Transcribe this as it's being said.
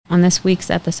On this week's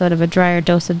episode of A Dryer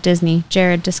Dose of Disney,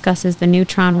 Jared discusses the new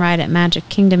Tron ride at Magic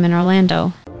Kingdom in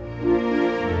Orlando.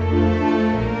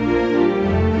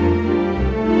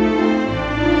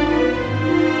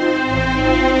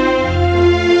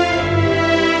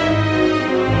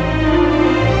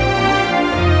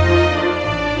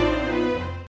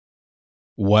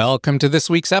 Welcome to this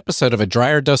week's episode of A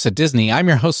Dryer Dose of Disney. I'm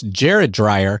your host, Jared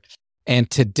Dryer,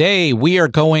 and today we are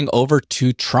going over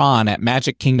to Tron at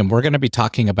Magic Kingdom. We're going to be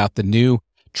talking about the new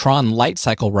Tron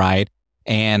Lightcycle ride,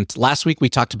 and last week we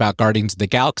talked about Guardians of the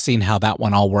Galaxy and how that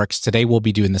one all works. Today we'll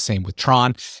be doing the same with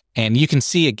Tron, and you can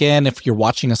see again, if you're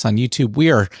watching us on YouTube,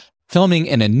 we are filming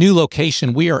in a new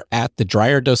location. We are at the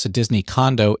Dryer Dose of Disney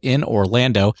condo in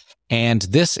Orlando, and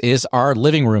this is our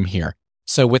living room here.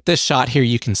 So with this shot here,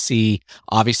 you can see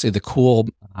obviously the cool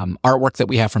artwork that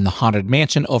we have from the Haunted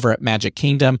Mansion over at Magic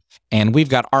Kingdom. And we've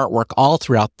got artwork all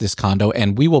throughout this condo,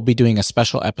 and we will be doing a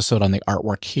special episode on the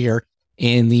artwork here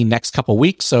in the next couple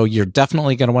weeks. So you're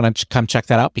definitely going to want to come check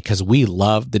that out because we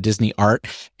love the Disney art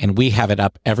and we have it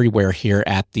up everywhere here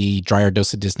at the Dryer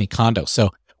Dose of Disney condo.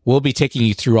 So we'll be taking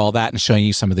you through all that and showing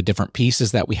you some of the different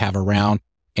pieces that we have around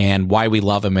and why we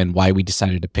love them and why we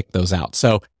decided to pick those out.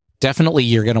 So definitely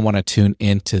you're going to want to tune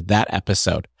into that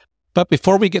episode. But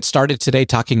before we get started today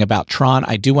talking about Tron,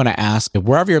 I do want to ask,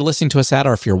 wherever you're listening to us at,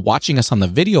 or if you're watching us on the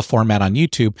video format on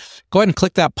YouTube, go ahead and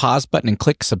click that pause button and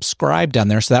click subscribe down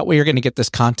there. So that way you're going to get this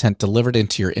content delivered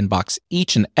into your inbox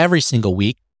each and every single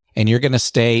week. And you're going to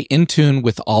stay in tune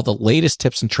with all the latest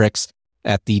tips and tricks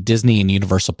at the Disney and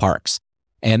Universal parks.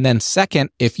 And then second,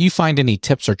 if you find any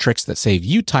tips or tricks that save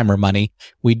you time or money,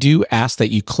 we do ask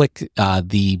that you click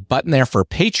the button there for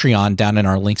Patreon down in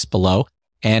our links below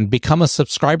and become a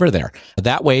subscriber there.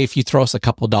 That way, if you throw us a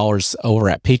couple dollars over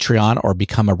at Patreon or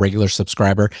become a regular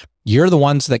subscriber, you're the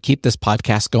ones that keep this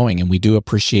podcast going. And we do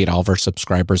appreciate all of our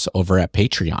subscribers over at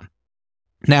Patreon.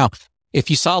 Now, if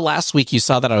you saw last week, you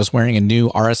saw that I was wearing a new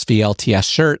RSV LTS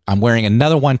shirt. I'm wearing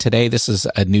another one today. This is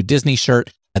a new Disney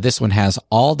shirt. This one has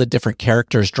all the different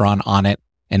characters drawn on it.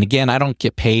 And again, I don't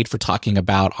get paid for talking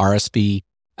about RSV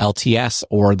LTS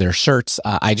or their shirts.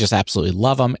 I just absolutely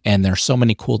love them. And there's so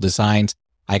many cool designs.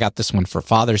 I got this one for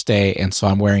Father's Day. And so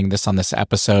I'm wearing this on this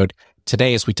episode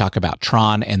today as we talk about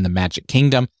Tron and the Magic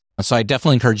Kingdom. So I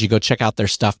definitely encourage you to go check out their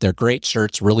stuff. They're great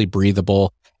shirts, really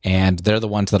breathable. And they're the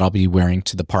ones that I'll be wearing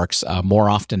to the parks more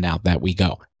often now that we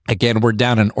go. Again, we're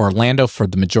down in Orlando for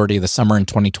the majority of the summer in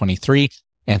 2023.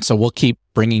 And so we'll keep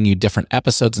bringing you different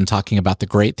episodes and talking about the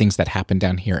great things that happen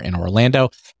down here in Orlando.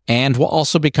 And we'll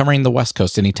also be covering the West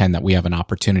Coast anytime that we have an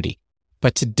opportunity.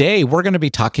 But today we're going to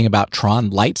be talking about Tron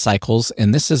Lightcycles.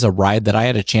 And this is a ride that I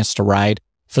had a chance to ride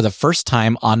for the first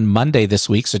time on Monday this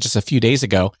week. So just a few days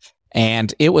ago.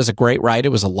 And it was a great ride.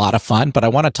 It was a lot of fun. But I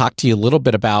want to talk to you a little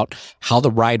bit about how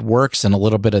the ride works and a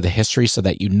little bit of the history so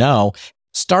that you know,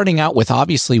 starting out with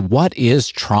obviously, what is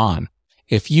Tron?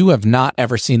 If you have not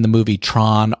ever seen the movie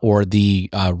Tron or the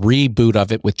reboot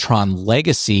of it with Tron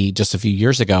Legacy just a few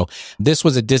years ago, this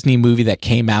was a Disney movie that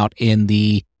came out in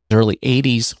the early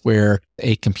 80s where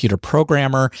a computer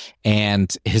programmer,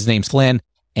 and his name's Flynn,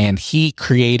 and he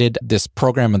created this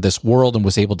program of this world and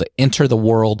was able to enter the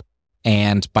world.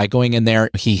 And by going in there,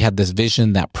 he had this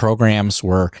vision that programs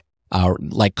were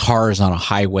like cars on a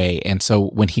highway. And so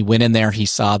when he went in there, he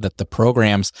saw that the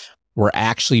programs were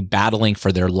actually battling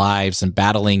for their lives and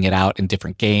battling it out in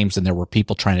different games. And there were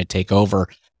people trying to take over,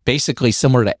 basically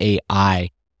similar to AI.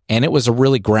 And it was a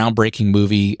really groundbreaking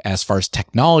movie as far as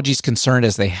technology is concerned,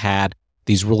 as they had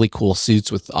these really cool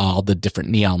suits with all the different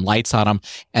neon lights on them.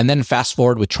 And then fast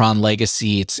forward with Tron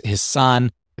Legacy, it's his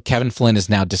son, Kevin Flynn, has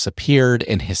now disappeared,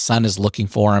 and his son is looking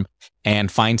for him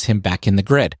and finds him back in the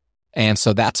grid. And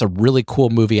so that's a really cool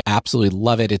movie. I absolutely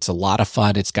love it. It's a lot of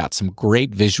fun. It's got some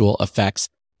great visual effects.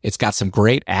 It's got some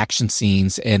great action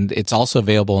scenes, and it's also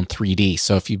available in 3D.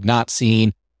 So if you've not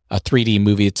seen a 3D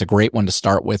movie, it's a great one to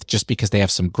start with just because they have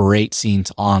some great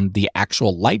scenes on the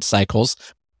actual light cycles,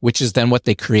 which is then what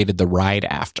they created the ride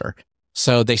after.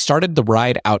 So they started the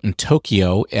ride out in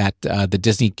Tokyo at the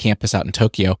Disney campus out in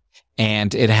Tokyo,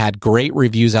 and it had great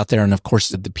reviews out there. And of course,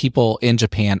 the people in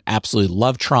Japan absolutely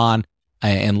love Tron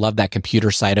and love that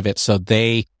computer side of it. So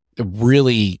they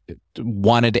really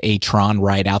wanted a Tron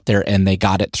ride out there, and they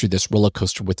got it through this roller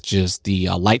coaster, which is the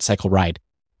light cycle ride.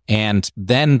 And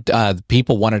then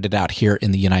people wanted it out here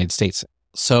in the United States.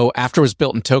 So after it was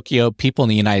built in Tokyo, people in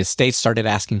the United States started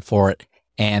asking for it.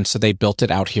 And so they built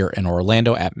it out here in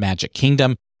Orlando at Magic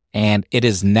Kingdom. And it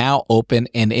is now open,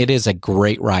 and it is a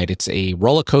great ride. It's a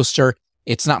roller coaster.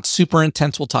 It's not super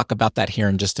intense. We'll talk about that here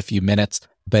in just a few minutes,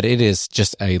 but it is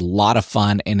just a lot of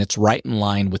fun, and it's right in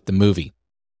line with the movie.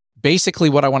 Basically,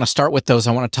 what I want to start with, though, is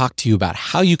I want to talk to you about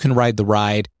how you can ride the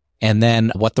ride, and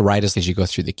then what the ride is as you go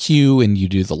through the queue and you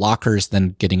do the lockers,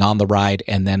 then getting on the ride,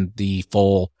 and then the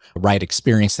full ride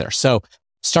experience there. So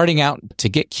starting out, to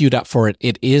get queued up for it,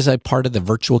 it is a part of the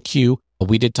virtual queue.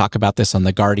 We did talk about this on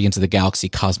the Guardians of the Galaxy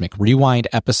Cosmic Rewind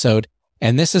episode,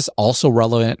 and this is also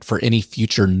relevant for any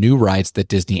future new rides that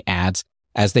Disney adds,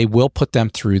 as they will put them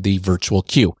through the virtual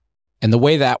queue. And the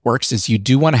way that works is you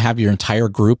do want to have your entire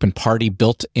group and party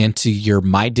built into your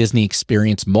My Disney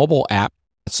Experience mobile app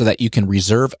so that you can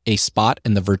reserve a spot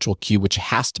in the virtual queue, which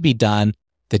has to be done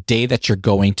the day that you're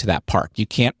going to that park. You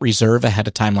can't reserve ahead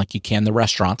of time like you can the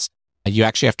restaurants. You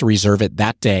actually have to reserve it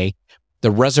that day. The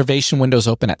reservation windows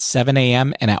open at 7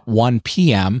 a.m. and at 1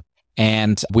 p.m.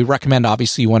 And we recommend,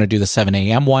 obviously, you want to do the 7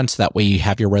 a.m. one, so that way you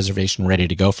have your reservation ready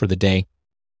to go for the day.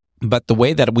 But the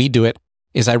way that we do it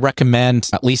is I recommend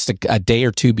at least a day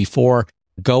or two before,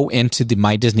 go into the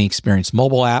My Disney Experience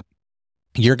mobile app.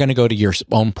 You're going to go to your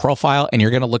own profile and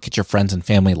you're going to look at your friends and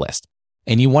family list.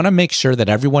 And you want to make sure that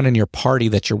everyone in your party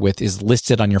that you're with is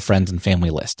listed on your friends and family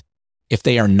list. If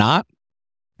they are not,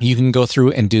 you can go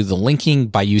through and do the linking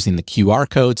by using the QR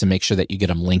codes and make sure that you get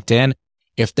them linked in.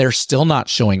 If they're still not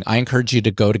showing, I encourage you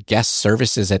to go to guest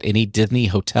services at any Disney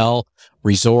hotel,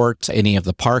 resort, any of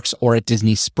the parks, or at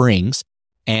Disney Springs.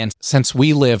 And since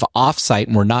we live off-site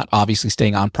and we're not obviously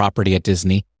staying on property at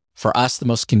Disney, for us, the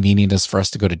most convenient is for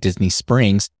us to go to Disney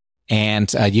Springs.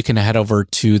 And you can head over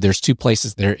to, there's two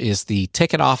places. There is the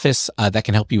ticket office that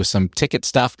can help you with some ticket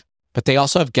stuff, but they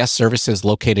also have guest services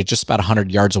located just about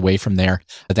 100 yards away from there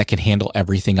that can handle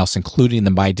everything else, including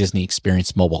the My Disney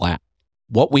Experience mobile app.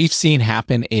 What we've seen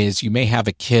happen is you may have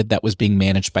a kid that was being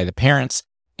managed by the parents,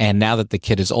 and now that the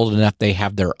kid is old enough, they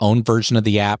have their own version of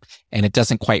the app, and it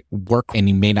doesn't quite work, and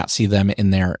you may not see them in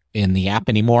the app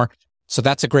anymore. So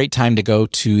that's a great time to go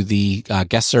to the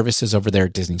guest services over there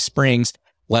at Disney Springs,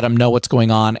 let them know what's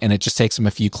going on, and it just takes them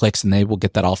a few clicks, and they will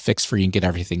get that all fixed for you and get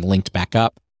everything linked back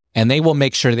up. And they will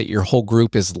make sure that your whole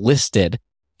group is listed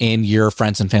in your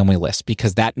friends and family list,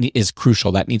 because that is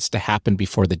crucial. That needs to happen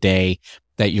before the day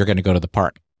that you're going to go to the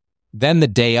park. Then the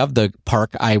day of the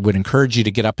park, I would encourage you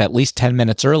to get up at least 10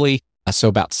 minutes early. So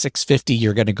about 6:50,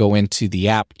 you're going to go into the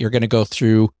app. You're going to go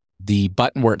through the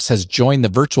button where it says join the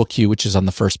virtual queue, which is on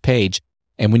the first page.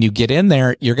 And when you get in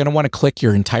there, you're going to want to click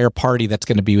your entire party that's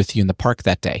going to be with you in the park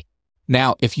that day.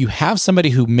 Now, if you have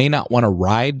somebody who may not want to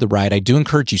ride the ride, I do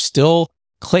encourage you still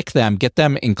click them, get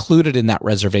them included in that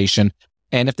reservation.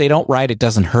 And if they don't ride, it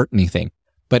doesn't hurt anything.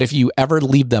 But if you ever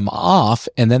leave them off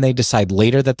and then they decide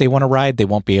later that they want to ride, they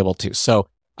won't be able to. So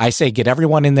I say get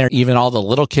everyone in there, even all the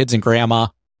little kids and grandma,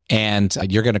 and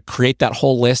you're going to create that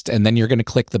whole list, and then you're going to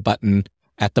click the button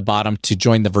at the bottom to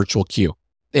join the virtual queue.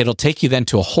 It'll take you then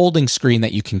to a holding screen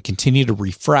that you can continue to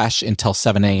refresh until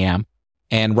 7 a.m.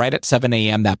 And right at 7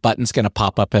 a.m., that button's going to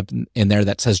pop up in there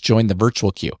that says join the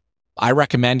virtual queue. I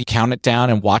recommend you count it down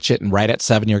and watch it, and right at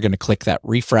 7, you're going to click that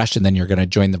refresh, and then you're going to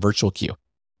join the virtual queue.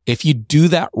 If you do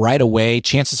that right away,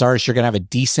 chances are you're going to have a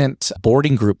decent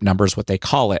boarding group number is what they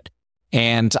call it.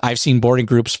 And I've seen boarding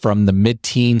groups from the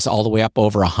mid-teens all the way up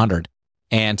over 100.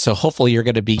 And so hopefully you're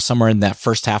going to be somewhere in that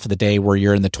first half of the day where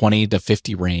you're in the 20 to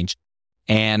 50 range.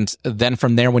 And then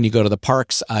from there, when you go to the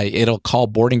parks, it'll call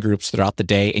boarding groups throughout the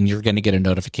day, and you're going to get a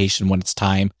notification when it's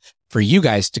time for you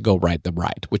guys to go ride the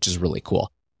ride, which is really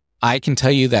cool. I can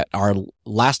tell you that our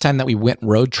last time that we went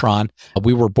Road Tron,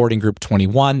 we were boarding group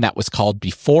 21. That was called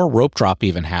before rope drop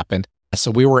even happened.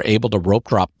 So we were able to rope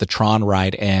drop the Tron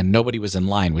ride, and nobody was in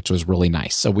line, which was really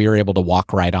nice. So we were able to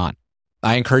walk right on.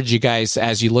 I encourage you guys,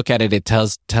 as you look at it, it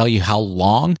tell you how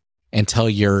long until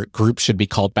your group should be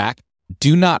called back.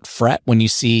 Do not fret when you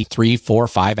see 3, 4,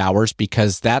 5 hours,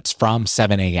 because that's from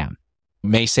 7 a.m. It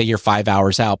may say you're 5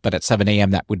 hours out, but at 7 a.m.,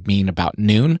 that would mean about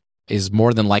noon is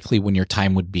more than likely when your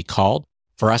time would be called.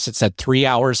 For us, it said 3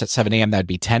 hours at 7 a.m. That'd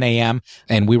be 10 a.m.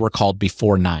 And we were called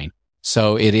before 9.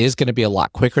 So it is going to be a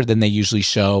lot quicker than they usually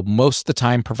show most of the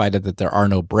time, provided that there are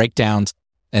no breakdowns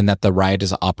and that the ride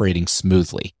is operating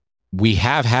smoothly. We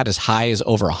have had as high as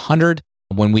over 100.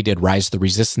 When we did Rise of the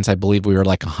Resistance, I believe we were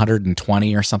like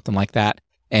 120 or something like that.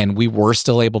 And we were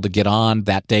still able to get on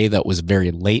that day that was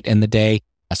very late in the day.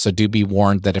 So do be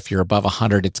warned that if you're above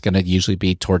 100, it's going to usually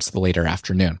be towards the later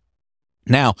afternoon.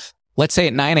 Now, let's say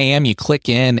at 9 a.m. you click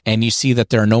in and you see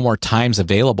that there are no more times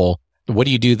available. What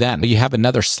do you do then? You have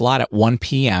another slot at 1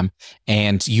 p.m.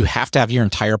 and you have to have your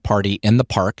entire party in the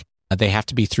park. They have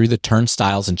to be through the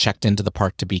turnstiles and checked into the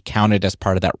park to be counted as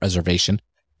part of that reservation.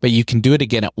 But you can do it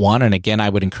again at 1. And again, I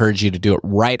would encourage you to do it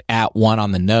right at 1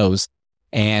 on the nose.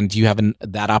 And you have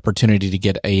that opportunity to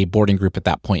get a boarding group at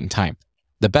that point in time.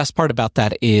 The best part about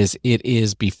that is it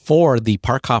is before the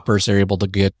park hoppers are able to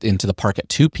get into the park at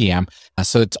 2 p.m.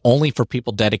 So it's only for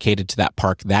people dedicated to that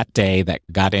park that day that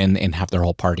got in and have their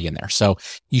whole party in there. So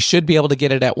you should be able to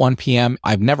get it at 1 p.m.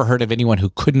 I've never heard of anyone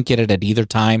who couldn't get it at either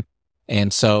time.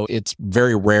 And so it's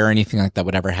very rare anything like that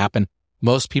would ever happen.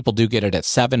 Most people do get it at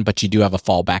 7, but you do have a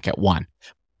fallback at 1.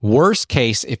 Worst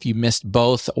case, if you missed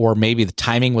both or maybe the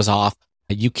timing was off,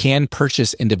 you can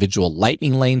purchase individual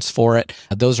lightning lanes for it.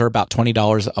 Those are about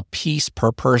 $20 a piece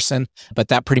per person, but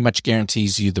that pretty much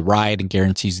guarantees you the ride and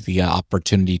guarantees the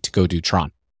opportunity to go do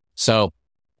Tron. So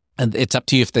it's up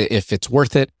to you if it's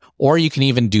worth it, or you can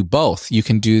even do both. You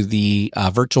can do the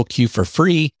virtual queue for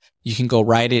free. You can go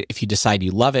ride it. If you decide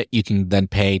you love it, you can then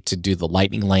pay to do the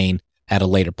lightning lane at a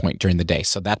later point during the day.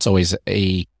 So that's always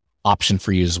a option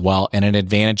for you as well, and an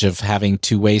advantage of having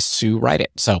 2 ways to ride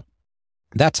it. So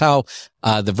that's how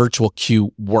the virtual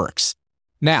queue works.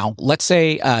 Now, let's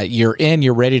say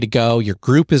you're ready to go. Your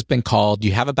group has been called.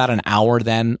 You have about an hour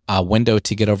then window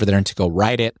to get over there and to go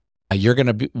ride it. You're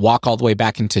going to walk all the way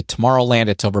back into Tomorrowland.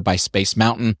 It's over by Space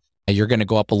Mountain. You're going to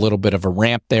go up a little bit of a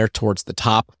ramp there towards the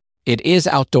top. It is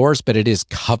outdoors, but it is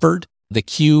covered. The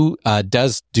queue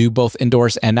does do both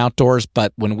indoors and outdoors,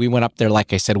 but when we went up there,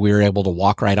 like I said, we were able to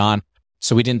walk right on,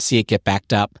 so we didn't see it get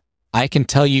backed up. I can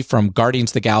tell you from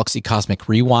Guardians of the Galaxy Cosmic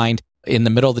Rewind, in the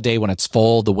middle of the day when it's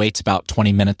full, the wait's about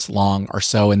 20 minutes long or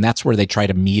so, and that's where they try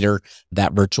to meter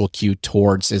that virtual queue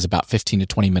towards is about 15 to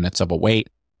 20 minutes of a wait.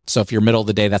 So if you're middle of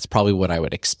the day, that's probably what I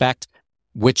would expect,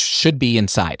 which should be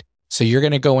inside. So you're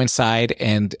going to go inside,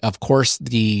 and of course,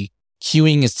 the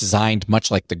queuing is designed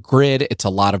much like the grid. It's a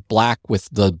lot of black with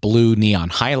the blue neon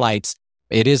highlights.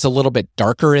 It is a little bit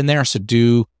darker in there, so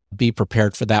do be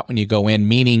prepared for that when you go in,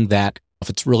 meaning that if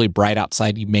it's really bright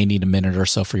outside, you may need a minute or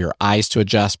so for your eyes to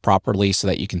adjust properly so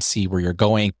that you can see where you're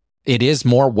going. It is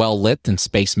more well lit than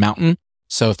Space Mountain.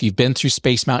 So if you've been through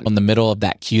Space Mountain in the middle of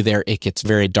that queue there, it gets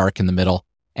very dark in the middle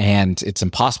and it's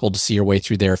impossible to see your way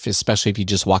through there, especially if you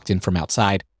just walked in from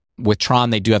outside. With Tron,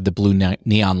 they do have the blue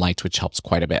neon lights, which helps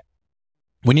quite a bit.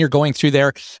 When you're going through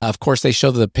there, of course, they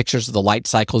show the pictures of the light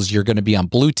cycles. You're going to be on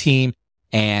blue team.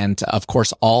 And of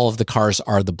course, all of the cars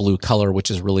are the blue color,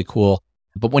 which is really cool.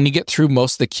 But when you get through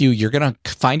most of the queue, you're going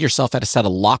to find yourself at a set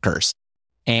of lockers.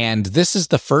 And this is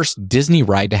the first Disney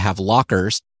ride to have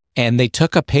lockers. And they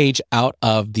took a page out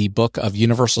of the book of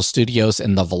Universal Studios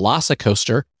and the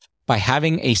Velocicoaster by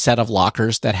having a set of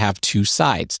lockers that have 2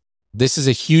 sides. This is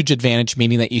a huge advantage,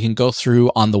 meaning that you can go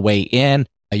through on the way in.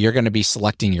 You're going to be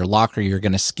selecting your locker. You're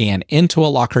going to scan into a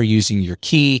locker using your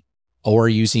key or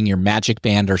using your magic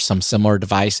band or some similar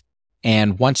device.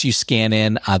 And once you scan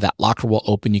in, that locker will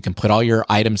open. You can put all your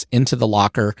items into the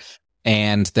locker.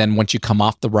 And then once you come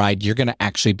off the ride, you're going to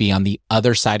actually be on the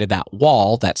other side of that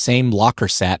wall, that same locker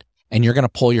set, and you're going to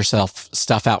pull yourself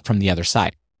stuff out from the other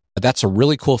side. That's a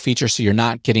really cool feature. So you're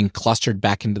not getting clustered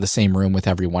back into the same room with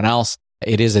everyone else.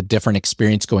 It is a different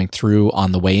experience going through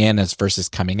on the way in as versus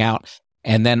coming out.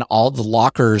 And then all the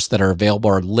lockers that are available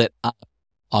are lit up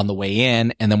on the way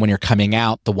in. And then when you're coming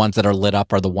out, the ones that are lit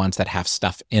up are the ones that have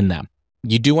stuff in them.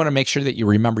 You do want to make sure that you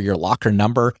remember your locker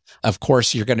number. Of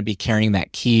course, you're going to be carrying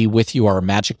that key with you or a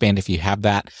magic band if you have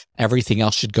that. Everything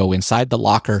else should go inside the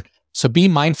locker. So be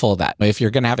mindful of that. If you're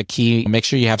going to have a key, make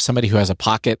sure you have somebody who has a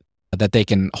pocket that they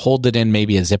can hold it in,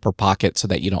 maybe a zipper pocket so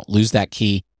that you don't lose that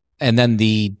key. And then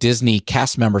the Disney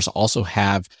cast members also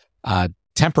have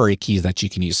temporary keys that you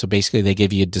can use. So basically they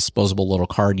give you a disposable little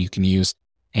card you can use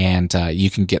and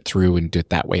you can get through and do it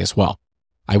that way as well.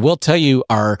 I will tell you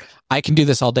our I can do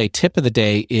this all day tip of the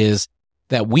day is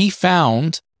that we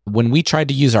found when we tried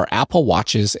to use our Apple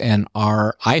Watches and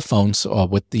our iPhones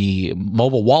with the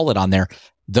mobile wallet on there,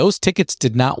 those tickets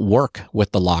did not work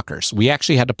with the lockers. We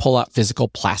actually had to pull out physical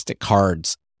plastic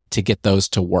cards to get those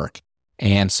to work.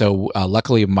 And so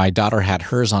luckily my daughter had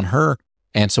hers on her.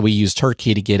 And so we used her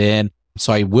key to get in.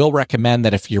 So I will recommend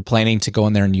that if you're planning to go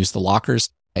in there and use the lockers,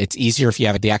 it's easier if you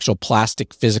have the actual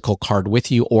plastic physical card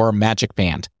with you or a magic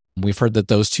band. We've heard that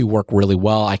those two work really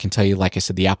well. I can tell you, like I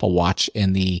said, the Apple Watch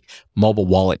and the mobile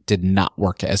wallet did not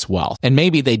work as well. And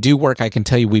maybe they do work. I can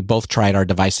tell you we both tried our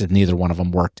devices. Neither one of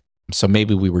them worked. So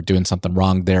maybe we were doing something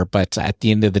wrong there. But at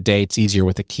the end of the day, it's easier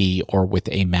with a key or with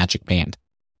a magic band.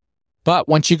 But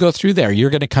once you go through there, you're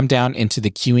going to come down into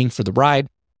the queuing for the ride.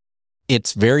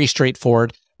 It's very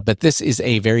straightforward. But this is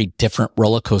a very different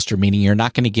roller coaster, meaning you're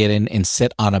not going to get in and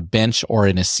sit on a bench or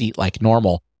in a seat like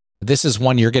normal. This is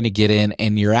one you're going to get in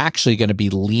and you're actually going to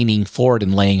be leaning forward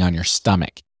and laying on your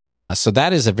stomach. So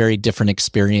that is a very different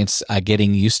experience,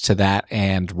 getting used to that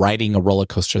and riding a roller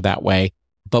coaster that way.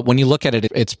 But when you look at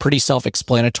it, it's pretty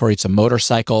self-explanatory. It's a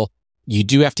motorcycle. You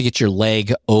do have to get your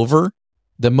leg over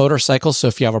the motorcycle. So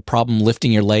if you have a problem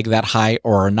lifting your leg that high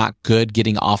or are not good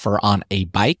getting off or on a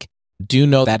bike, do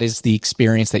know that is the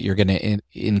experience that you're going to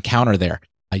encounter there.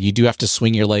 You do have to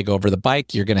swing your leg over the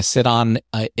bike. You're going to sit on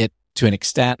it to an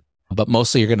extent, but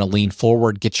mostly you're going to lean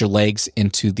forward, get your legs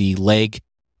into the leg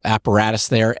apparatus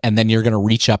there, and then you're going to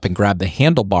reach up and grab the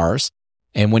handlebars.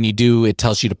 And when you do, it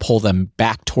tells you to pull them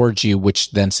back towards you,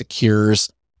 which then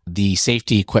secures the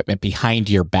safety equipment behind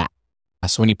your back.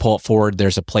 So when you pull it forward,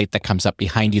 there's a plate that comes up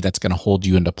behind you that's going to hold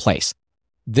you into place.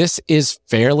 This is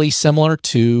fairly similar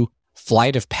to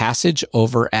Flight of Passage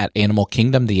over at Animal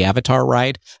Kingdom, the Avatar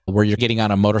ride, where you're getting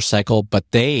on a motorcycle, but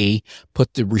they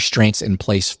put the restraints in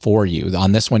place for you.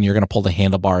 On this one, you're going to pull the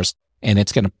handlebars and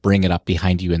it's going to bring it up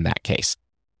behind you in that case.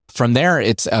 From there,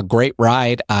 it's a great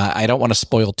ride. I don't want to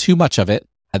spoil too much of it.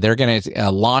 They're going to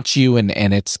launch you and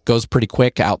it goes pretty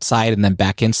quick outside and then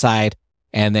back inside.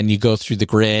 And then you go through the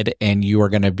grid and you are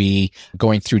going to be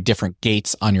going through different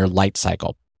gates on your light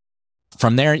cycle.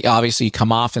 From there, obviously, you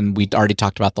come off, and we already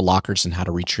talked about the lockers and how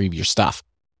to retrieve your stuff.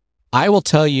 I will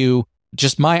tell you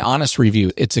just my honest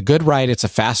review. It's a good ride. It's a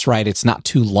fast ride. It's not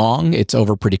too long. It's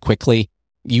over pretty quickly.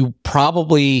 You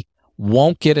probably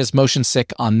won't get as motion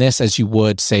sick on this as you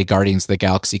would, say, Guardians of the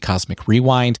Galaxy Cosmic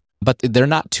Rewind, but they're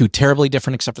not too terribly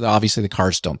different, except for obviously the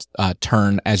cars don't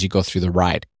turn as you go through the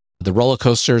ride. The roller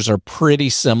coasters are pretty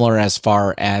similar as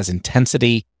far as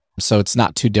intensity, so it's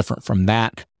not too different from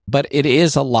that. But it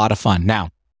is a lot of fun. Now,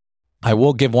 I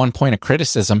will give one point of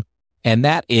criticism, and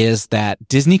that is that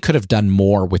Disney could have done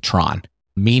more with Tron.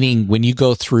 Meaning when you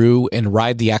go through and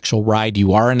ride the actual ride,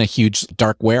 you are in a huge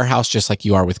dark warehouse, just like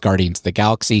you are with Guardians of the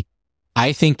Galaxy.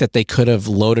 I think that they could have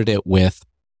loaded it with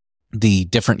the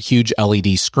different huge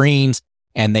LED screens,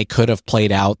 and they could have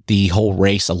played out the whole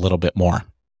race a little bit more.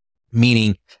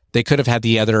 Meaning they could have had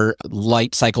the other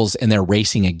light cycles in there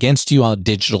racing against you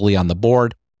digitally on the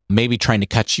board, maybe trying to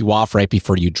cut you off right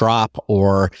before you drop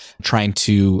or trying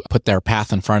to put their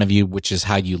path in front of you, which is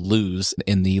how you lose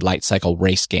in the light cycle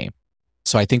race game.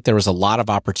 So I think there was a lot of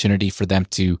opportunity for them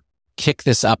to kick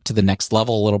this up to the next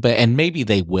level a little bit, and maybe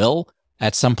they will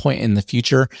at some point in the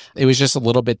future. It was just a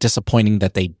little bit disappointing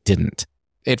that they didn't.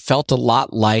 It felt a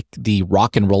lot like the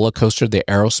Rock and Roller Coaster, the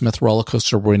Aerosmith roller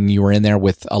coaster, when you were in there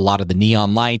with a lot of the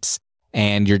neon lights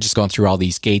and you're just going through all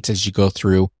these gates as you go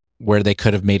through, where they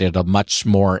could have made it a much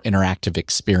more interactive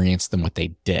experience than what they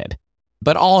did.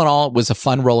 But all in all, it was a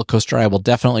fun roller coaster. I will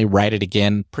definitely ride it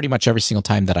again pretty much every single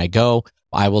time that I go.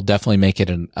 I will definitely make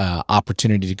it an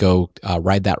opportunity to go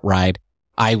ride that ride.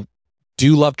 I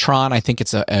do love Tron. I think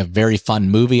it's a very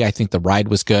fun movie. I think the ride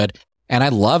was good. And I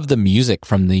love the music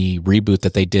from the reboot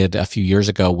that they did a few years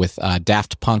ago with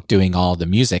Daft Punk doing all the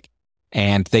music.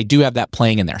 And they do have that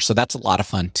playing in there. So that's a lot of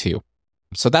fun too.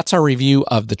 So that's our review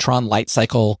of the Tron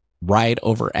Lightcycle ride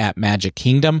over at Magic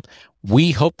Kingdom.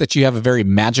 We hope that you have a very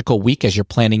magical week as you're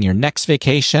planning your next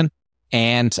vacation.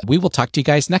 And we will talk to you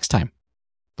guys next time.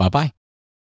 Bye-bye.